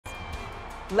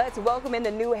Let's welcome in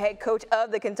the new head coach of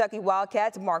the Kentucky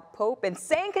Wildcats, Mark Pope. And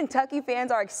saying Kentucky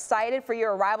fans are excited for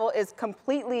your arrival is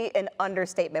completely an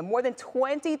understatement. More than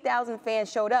 20,000 fans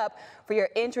showed up for your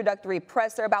introductory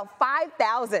presser. About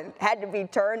 5,000 had to be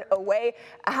turned away.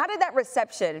 How did that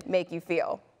reception make you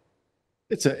feel?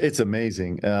 It's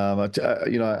amazing.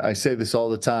 I say this all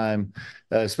the time,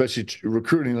 especially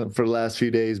recruiting for the last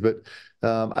few days. But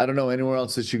I don't know anywhere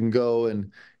else that you can go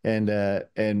and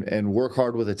work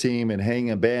hard with a team and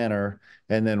hang a banner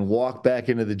and then walk back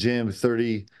into the gym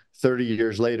 30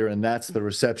 years later, and that's the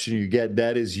reception you get.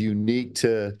 That is unique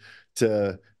to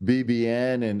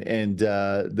BBN and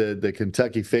the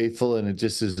Kentucky faithful, and it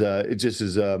just is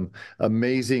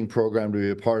amazing program to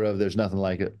be a part of. There's nothing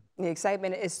like it. The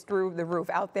excitement is through the roof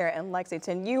out there in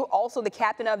Lexington. You also the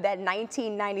captain of that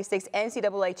 1996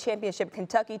 NCAA championship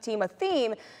Kentucky team. A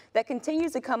theme that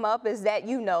continues to come up is that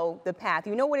you know the path.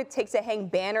 You know what it takes to hang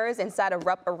banners inside of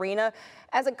Rupp Arena.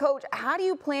 As a coach, how do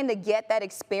you plan to get that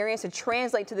experience to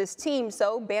translate to this team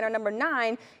so banner number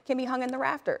 9 can be hung in the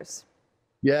rafters?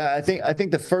 Yeah, I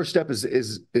think the first step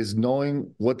is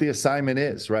knowing what the assignment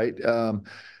is, right?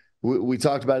 We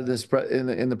talked about this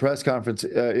in the press conference.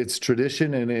 It's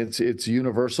tradition and it's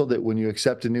universal that when you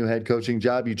accept a new head coaching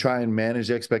job, you try and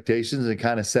manage expectations and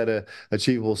kind of set a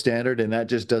achievable standard, and that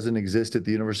just doesn't exist at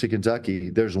the University of Kentucky.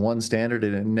 There's one standard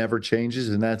and it never changes,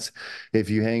 and that's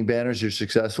if you hang banners, you're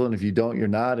successful, and if you don't, you're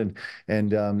not. And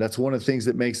that's one of the things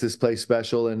that makes this place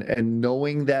special. And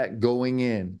knowing that going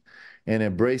in and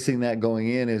embracing that going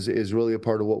in is really a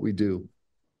part of what we do.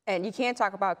 And you can't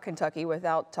talk about Kentucky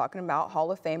without talking about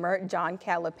Hall of Famer John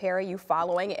Calipari, you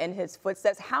following in his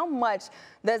footsteps. How much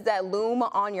does that loom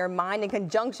on your mind in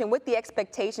conjunction with the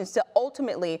expectations to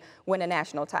ultimately win a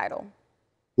national title?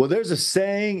 Well, there's a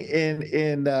saying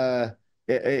in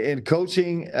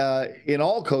coaching, in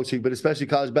all coaching, but especially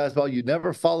college basketball, you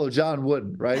never follow John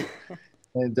Wooden, right?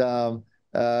 And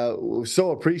we're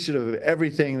so appreciative of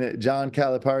everything that John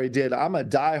Calipari did. I'm a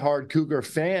diehard Cougar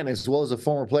fan as well as a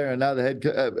former player, and now the head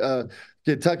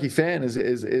Kentucky fan as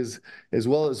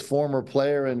well as former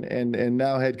player and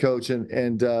now head coach. John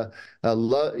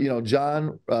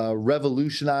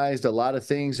revolutionized a lot of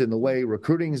things in the way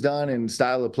recruiting's done and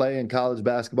style of play in college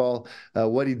basketball.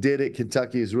 What he did at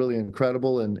Kentucky is really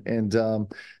incredible,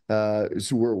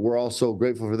 so we're all so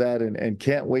grateful for that and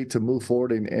can't wait to move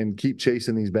forward and keep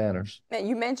chasing these banners.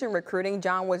 You mentioned recruiting.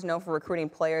 John was known for recruiting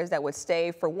players that would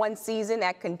stay for one season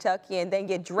at Kentucky and then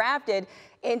get drafted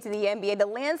into the NBA. The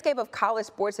landscape of college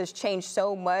sports has changed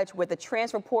so much with the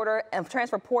transfer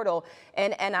portal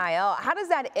and NIL. How does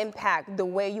that impact the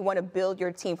way you want to build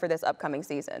your team for this upcoming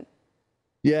season?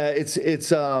 Yeah, it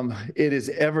is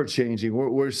ever changing.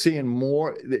 We're seeing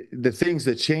more. The things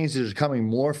that change are coming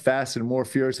more fast and more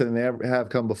furious than they ever have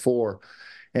come before.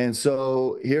 And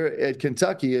so here at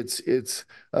Kentucky, it's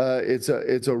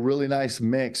a really nice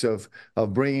mix of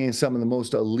bringing in some of the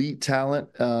most elite talent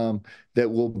that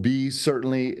will be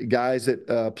certainly guys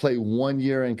that play 1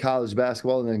 year in college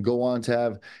basketball and then go on to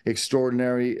have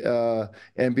extraordinary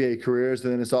NBA careers.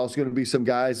 And then it's also going to be some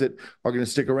guys that are going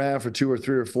to stick around for 2 or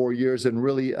 3 or 4 years and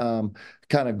really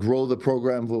kind of grow the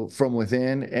program from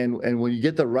within. And when you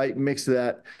get the right mix of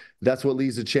that, that's what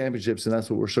leads to championships, and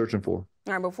that's what we're searching for.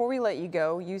 All right, before we let you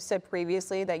go, you said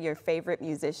previously that your favorite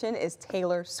musician is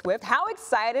Taylor Swift. How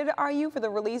excited are you for the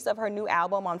release of her new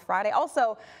album on Friday?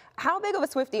 Also, how big of a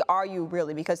Swiftie are you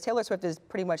really? Because Taylor Swift is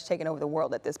pretty much taking over the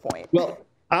world at this point. Well,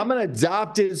 I'm an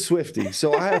adopted Swiftie,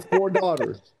 so I have 4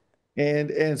 daughters.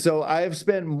 And so I have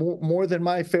spent more than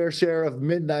my fair share of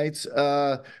midnights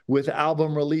with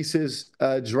album releases,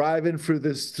 driving through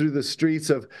the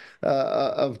streets of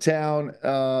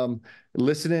town,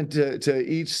 listening to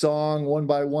each song one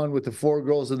by one with the 4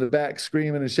 girls in the back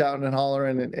screaming and shouting and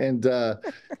hollering.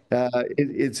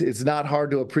 It's not hard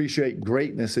to appreciate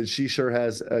greatness, and she sure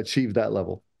has achieved that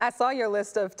level. I saw your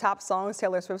list of top songs,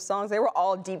 Taylor Swift songs. They were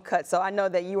all deep cuts, so I know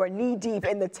that you are knee deep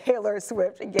in the Taylor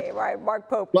Swift game. All right, Mark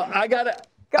Pope. Well, I got a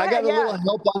little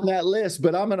help on that list,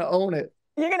 but I'm going to own it.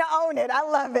 You're going to own it. I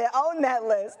love it. Own that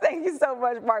list. Thank you so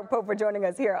much, Mark Pope, for joining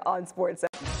us here on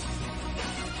SportsCenter.